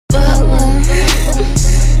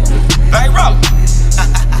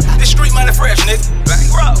fresh, nigga.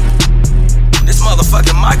 Bankroll. This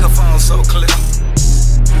motherfucking microphone so clear.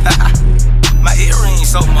 My earrings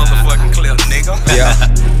so motherfucking clear, nigga. Yeah.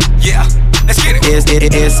 Yeah. Let's get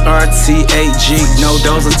it. S-R-T-A-G, no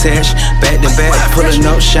doors attached, back to back, pulling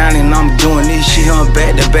up, shining, I'm doing this shit on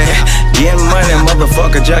back to back. Getting money,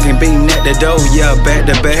 motherfucker, jocking, beating at the door, yeah, back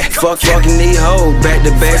to back. Fucking these hoes, back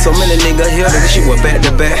to back. So many niggas here, that shit was back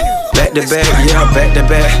to back. Back to back, yeah, back to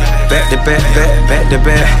back. Back to back, back to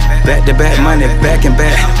back. Back to back, money back and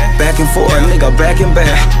back. Back and forth, nigga, back and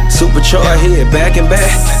back. Supercharged here, back and back.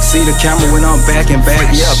 See the camera when I'm back and back.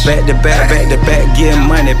 Yeah, back to back, getting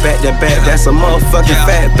money back to back. That's a motherfucking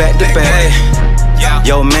fact, back to back.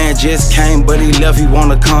 Yo, man just came, but he left, he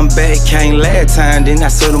wanna come back. Came last time, then I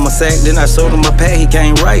sold him a sack, then I sold him a pack. He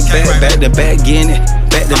came right back, back to back, getting it.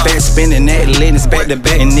 Back to back, spinning that lens, back to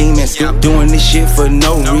back, and Neiman. Doing this shit for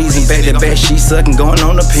no reason. Back to back, she sucking, going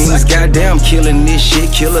on the penis. Goddamn, killing this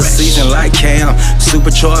shit, killer season like Cam.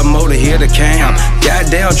 Supercharged motor, here to Cam.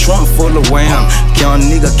 Goddamn, trunk full of wham. Young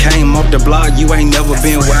nigga came off the block, you ain't never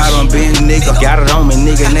been wild on being nigga. Got it on me,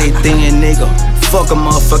 nigga, Nathan, nigga. Fuck a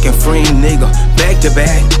motherfucking friend, nigga. Back to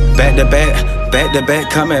back, back to back. Back to back,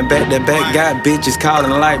 coming back to back. Got bitches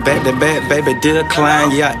calling like back to back. Baby,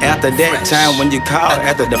 decline, yeah, after that time. When you call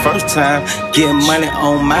after the first time. Getting money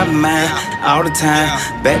on my mind all the time.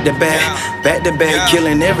 Back to back,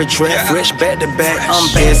 killing every track. Fresh back to back, I'm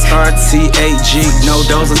S-R-T-A-G, no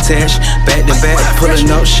doors attached. Back to back, pulling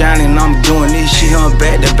up, shining, I'm doing this shit on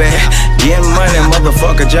back to back. Getting money,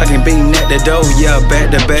 motherfucker, jocking, beating at the door, yeah,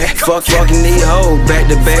 back to back. Fucking these hoes, back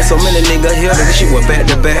to back. So many niggas here, that shit was back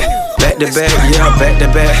to back. Back to back, yeah, back to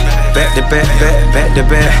back. Back to back, back to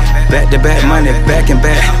back. Back to back, money back and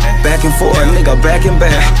back. Back and forth, nigga, back and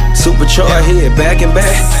back. Supercharged here, back and back.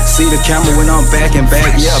 See the camera when I'm back and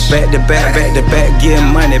back. Yeah, back to back, getting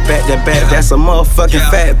money back to back. That's a motherfucking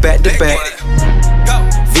fact, back to back.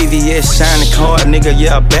 VVS shining card, nigga,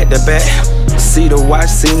 yeah, back to back. See the watch,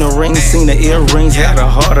 seen the ring, seen the earrings, had a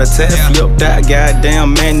heart attack, flipped out,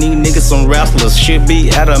 goddamn man, these niggas some wrestlers, should be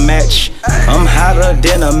at a match. I'm hotter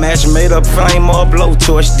than a match, made up flame or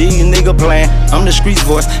blowtorch, these niggas playing, I'm the street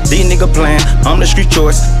voice, these niggas playing, I'm the street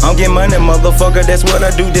choice, I'm getting money, motherfucker, that's what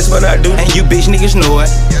I do, this what I do, and you bitch niggas know it.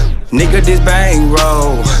 Nigga, this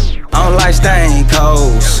bankroll, I don't like stain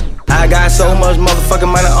codes. I got so much motherfucking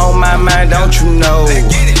money on my mind, don't you know?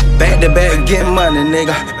 Back to back, get money,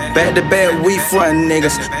 nigga. Back to back, we front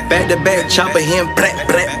niggas. Back to back, chopper him,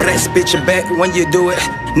 spit your back when you do it.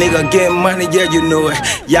 Nigga, get money, yeah, you know it.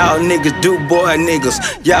 Y'all niggas do boy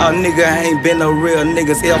niggas. Y'all nigga ain't been no real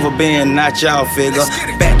niggas ever been, not y'all figure.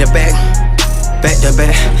 Back to back, back to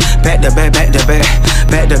back, back to back, back to back,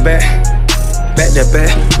 back to back. Back to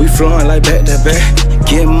back, we flowing like back to back.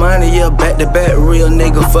 Get money, yeah, back to back. Real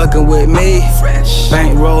nigga fucking with me.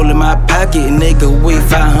 Bankroll in my pocket, nigga, we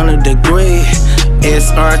 500 degrees.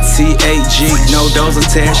 S-R-T-A-G, no doors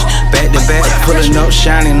attached. Back to back, pulling up,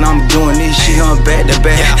 shining, I'm doing this shit on back to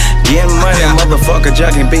back. Getting money, motherfucker,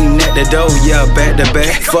 jocking, beating at the door, yeah, back to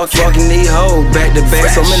back. Fucking these hoes, back to back.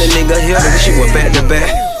 So many niggas here, that shit was back to back.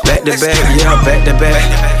 Back to back, yeah, back to back.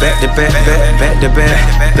 Back to back, back to back.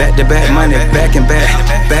 Back to back, money back and back.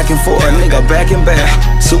 Back and forth, nigga, back and back.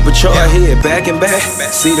 Supercharged here, back and back.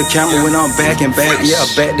 See the camera when I'm back and back. Yeah,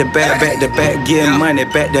 back to back, getting money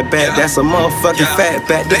back to back. That's a motherfucking fact,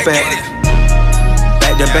 back to back.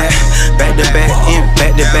 Back to back, back to back,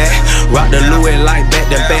 back to back. Rock the Louis like back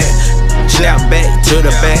to back. Snap back to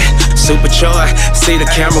the back, supercharged. See the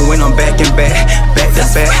camera when I'm back and back.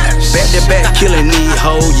 Back to back, killing these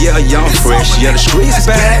hoes. Yeah, young fresh. Yeah, the streets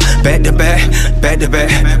back. Back to back, back to back,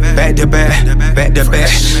 back to back, back to back.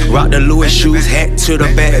 Rock the Louis shoes, hat to the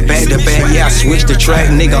back, back to back. Yeah, I switch the track,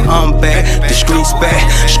 nigga, I'm back. The streets back,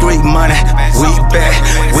 street money, we back.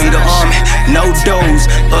 We the army, no doors,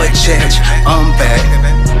 a church, I'm back.